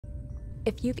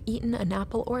If you've eaten an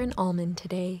apple or an almond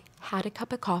today, had a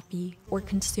cup of coffee, or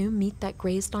consumed meat that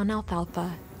grazed on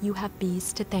alfalfa, you have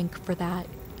bees to thank for that.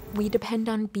 We depend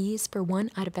on bees for 1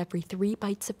 out of every 3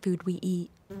 bites of food we eat,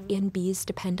 and bees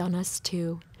depend on us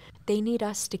too. They need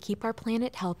us to keep our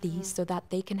planet healthy so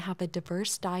that they can have a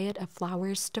diverse diet of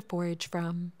flowers to forage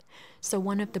from. So,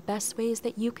 one of the best ways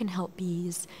that you can help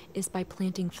bees is by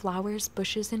planting flowers,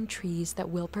 bushes, and trees that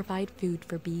will provide food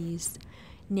for bees.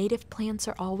 Native plants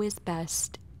are always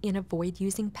best, and avoid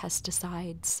using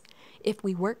pesticides. If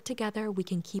we work together, we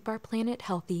can keep our planet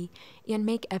healthy and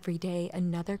make every day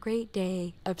another great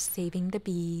day of saving the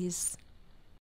bees.